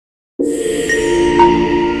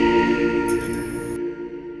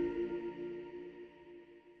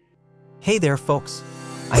Hey there folks,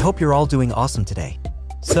 I hope you're all doing awesome today.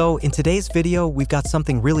 So in today's video we've got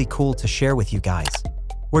something really cool to share with you guys.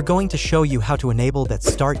 We're going to show you how to enable that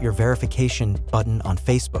start your verification button on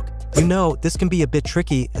Facebook. You know, this can be a bit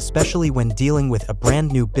tricky, especially when dealing with a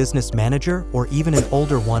brand new business manager or even an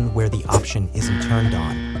older one where the option isn't turned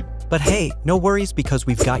on. But hey, no worries because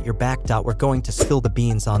we've got your back. We're going to spill the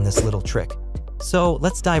beans on this little trick. So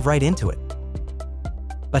let's dive right into it.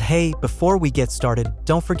 But hey, before we get started,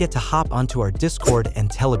 don't forget to hop onto our Discord and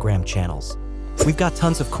Telegram channels. We've got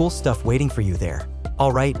tons of cool stuff waiting for you there.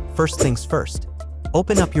 Alright, first things first.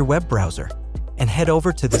 Open up your web browser and head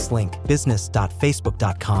over to this link,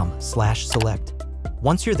 business.facebook.com/select.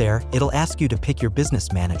 Once you're there, it'll ask you to pick your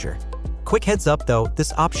business manager. Quick heads up though,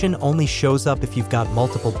 this option only shows up if you've got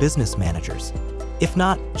multiple business managers. If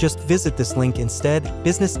not, just visit this link instead,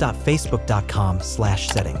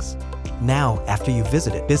 business.facebook.com/settings. Now, after you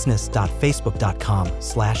visit it,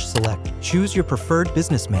 business.facebook.com/select, choose your preferred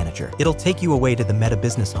business manager. It'll take you away to the Meta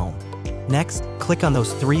Business Home. Next, click on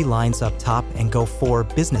those three lines up top and go for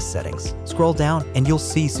Business Settings. Scroll down and you'll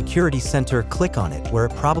see Security Center. Click on it where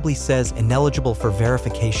it probably says ineligible for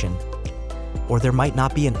verification, or there might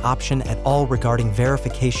not be an option at all regarding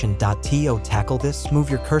verification. To tackle this, move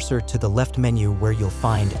your cursor to the left menu where you'll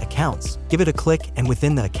find Accounts. Give it a click and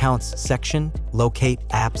within the Accounts section, locate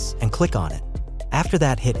Apps and click on it. After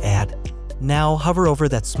that, hit Add. Now hover over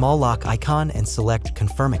that small lock icon and select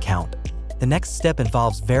Confirm Account. The next step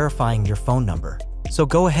involves verifying your phone number. So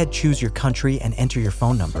go ahead, choose your country and enter your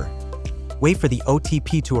phone number. Wait for the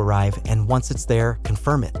OTP to arrive and once it's there,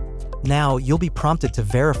 confirm it. Now you'll be prompted to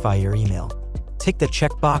verify your email. Tick the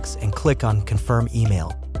checkbox and click on Confirm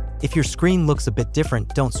Email. If your screen looks a bit different,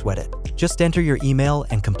 don't sweat it. Just enter your email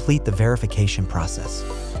and complete the verification process.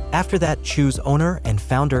 After that, choose Owner and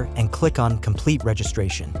Founder and click on Complete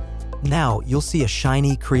Registration. Now you'll see a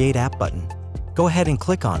shiny Create App button. Go ahead and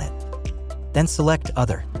click on it. Then select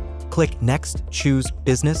Other. Click Next, choose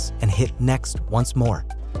Business and hit Next once more.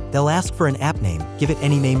 They'll ask for an app name, give it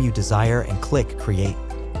any name you desire and click Create.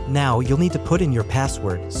 Now you'll need to put in your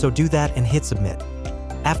password, so do that and hit Submit.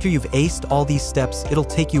 After you've aced all these steps, it'll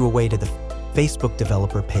take you away to the Facebook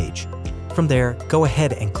developer page. From there, go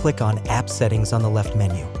ahead and click on App Settings on the left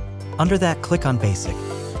menu. Under that, click on Basic.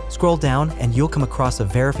 Scroll down and you'll come across a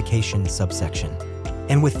verification subsection.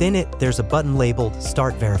 And within it, there's a button labeled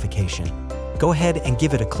Start Verification. Go ahead and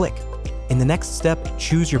give it a click. In the next step,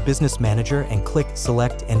 choose your business manager and click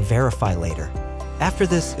Select and Verify Later. After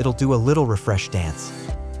this, it'll do a little refresh dance.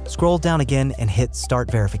 Scroll down again and hit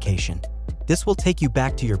Start Verification. This will take you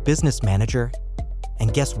back to your business manager.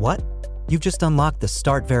 And guess what? You've just unlocked the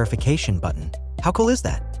Start Verification button. How cool is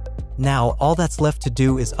that? Now, all that's left to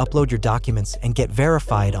do is upload your documents and get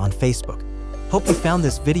verified on Facebook. Hope you found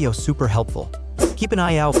this video super helpful. Keep an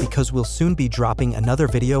eye out because we'll soon be dropping another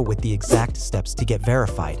video with the exact steps to get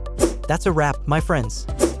verified. That's a wrap, my friends.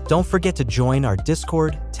 Don't forget to join our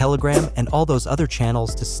Discord, Telegram, and all those other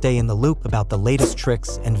channels to stay in the loop about the latest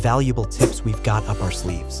tricks and valuable tips we've got up our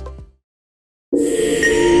sleeves.